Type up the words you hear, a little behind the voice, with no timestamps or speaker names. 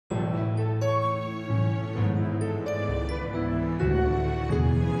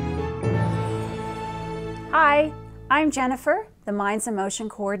Hi, I'm Jennifer, the Minds in Motion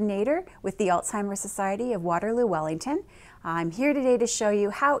Coordinator with the Alzheimer's Society of Waterloo Wellington. I'm here today to show you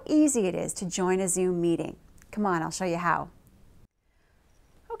how easy it is to join a Zoom meeting. Come on, I'll show you how.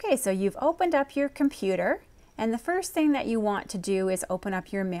 Okay, so you've opened up your computer, and the first thing that you want to do is open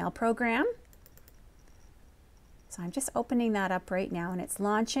up your mail program. So I'm just opening that up right now, and it's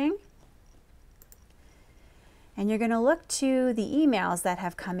launching. And you're going to look to the emails that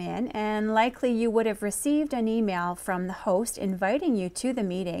have come in, and likely you would have received an email from the host inviting you to the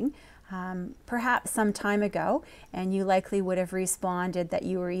meeting, perhaps some time ago, and you likely would have responded that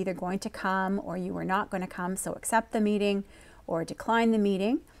you were either going to come or you were not going to come, so accept the meeting or decline the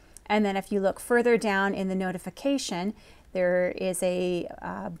meeting. And then if you look further down in the notification, there is a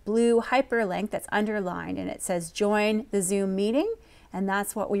blue hyperlink that's underlined, and it says join the Zoom meeting. And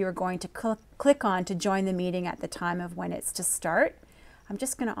that's what we were going to click on to join the meeting at the time of when it's to start. I'm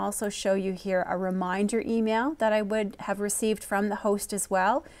just going to also show you here a reminder email that I would have received from the host as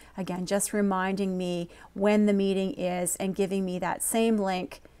well. Again, just reminding me when the meeting is and giving me that same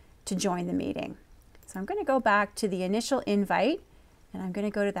link to join the meeting. So I'm going to go back to the initial invite, and I'm going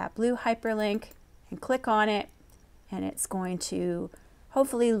to go to that blue hyperlink and click on it, and it's going to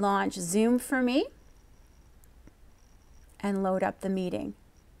hopefully launch Zoom for me and load up the meeting.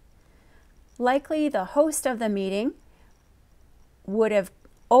 Likely the host of the meeting would have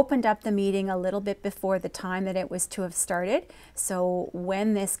opened up the meeting a little bit before the time that it was to have started. So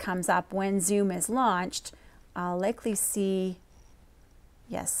when this comes up, when Zoom is launched, I'll likely see,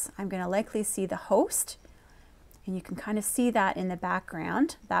 yes, I'm going to likely see the host. And you can kind of see that in the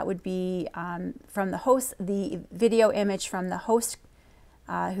background. That would be from the host, the video image from the host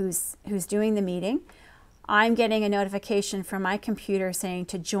who's doing the meeting. I'm getting a notification from my computer saying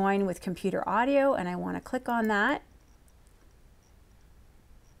to join with computer audio, and I want to click on that.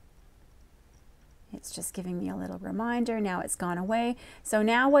 It's just giving me a little reminder. Now it's gone away. So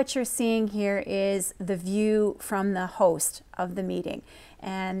now what you're seeing here is the view from the host of the meeting.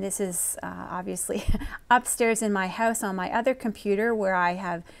 And this is obviously upstairs in my house on my other computer where I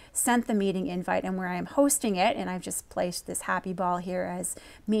have sent the meeting invite and where I am hosting it. And I've just placed this happy ball here as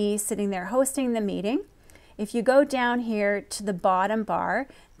me sitting there hosting the meeting. If you go down here to the bottom bar,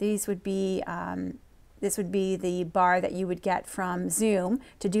 this would be the bar that you would get from Zoom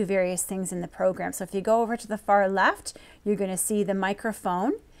to do various things in the program. So if you go over to the far left, you're going to see the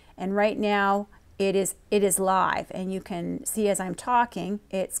microphone, and right now it is live, and you can see as I'm talking,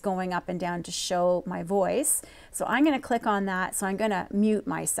 it's going up and down to show my voice. So I'm going to click on that, so I'm going to mute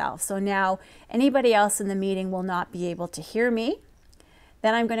myself. So now anybody else in the meeting will not be able to hear me.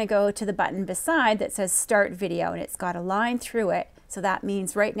 Then I'm going to go to the button beside that says Start Video, and it's got a line through it. So that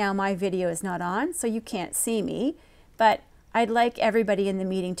means right now my video is not on, so you can't see me. But I'd like everybody in the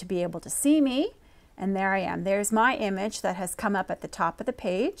meeting to be able to see me. And there I am. There's my image that has come up at the top of the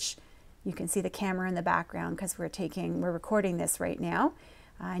page. You can see the camera in the background because we're recording this right now.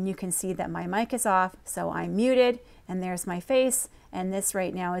 And you can see that my mic is off, so I'm muted. And there's my face. And this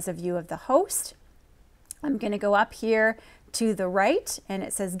right now is a view of the host. I'm going to go up here to the right, and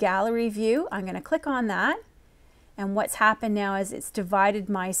it says Gallery View. I'm going to click on that, and what's happened now is it's divided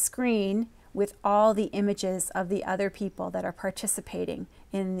my screen with all the images of the other people that are participating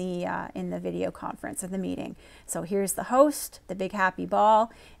in the video conference or the meeting. So here's the host, the big happy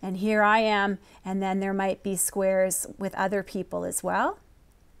ball, and here I am, and then there might be squares with other people as well.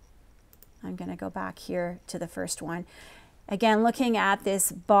 I'm going to go back here to the first one. Again, looking at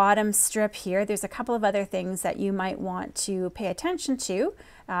this bottom strip here, there's a couple of other things that you might want to pay attention to.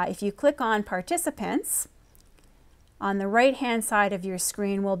 If you click on participants, on the right-hand side of your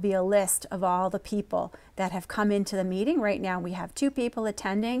screen will be a list of all the people that have come into the meeting. Right now we have 2 people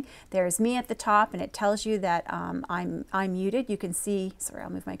attending. There's me at the top, and it tells you that I'm muted. You can see, sorry, I'll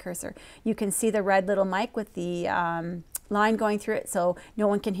move my cursor. You can see the red little mic with the line going through it, so no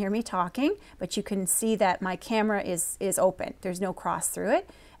one can hear me talking, but you can see that my camera is open. There's no cross through it.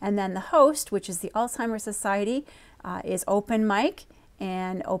 And then the host, which is the Alzheimer's Society, is open mic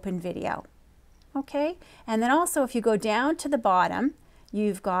and open video. Okay, and then also if you go down to the bottom,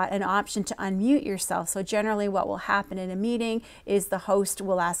 you've got an option to unmute yourself. So generally what will happen in a meeting is the host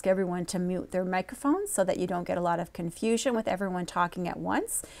will ask everyone to mute their microphones so that you don't get a lot of confusion with everyone talking at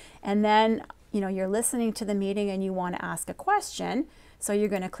once. And then, you know, you're listening to the meeting and you want to ask a question. So you're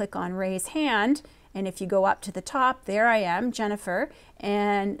going to click on raise hand. And if you go up to the top, there I am, Jennifer,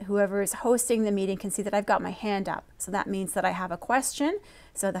 and whoever is hosting the meeting can see that I've got my hand up. So that means that I have a question.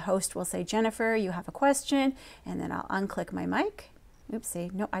 So the host will say, Jennifer, you have a question, and then I'll unclick my mic.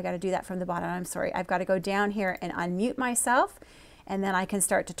 Oopsie, no, I got to do that from the bottom. I'm sorry. I've got to go down here and unmute myself. and then I can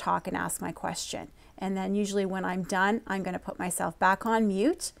start to talk and ask my question. And then usually when I'm done, I'm going to put myself back on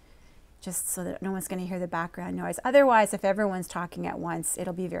mute, just so that no one's going to hear the background noise. Otherwise, if everyone's talking at once,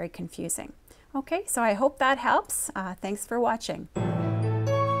 it'll be very confusing. Okay, so I hope that helps. Thanks for watching.